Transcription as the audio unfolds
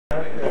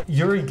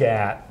Uri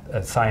Gat,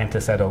 a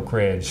scientist at Oak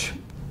Ridge,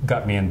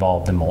 got me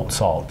involved in molten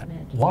salt.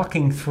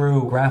 Walking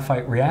through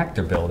Graphite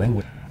Reactor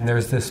Building, and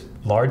there's this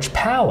large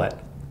palette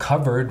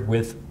covered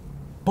with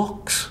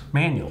books,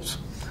 manuals.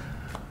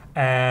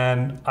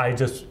 And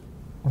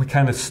we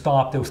kind of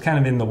stopped. It was kind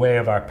of in the way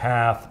of our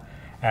path.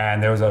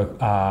 And there was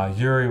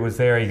Uri was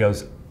there. He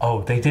goes,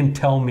 "Oh, they didn't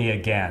tell me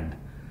again."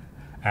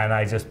 And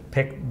I just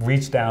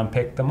reached down,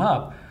 picked them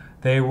up.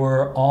 They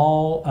were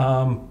all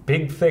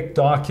big, thick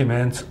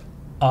documents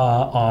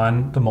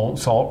on the molten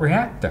salt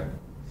reactor.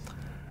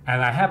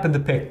 And I happened to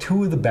pick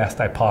two of the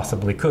best I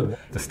possibly could.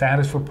 The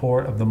status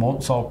report of the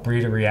Molten Salt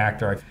Breeder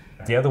Reactor.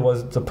 The other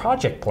was the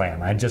project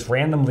plan. I just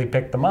randomly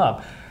picked them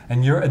up.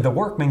 And the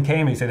workman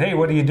came and he said, "Hey,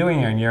 what are you doing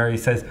here?" And Uri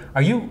says,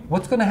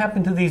 "What's going to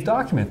happen to these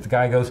documents?" The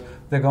guy goes,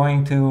 "They're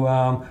going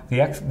to,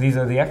 these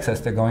are the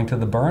excess, they're going to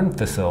the burn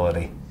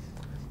facility."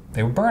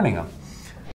 They were burning them.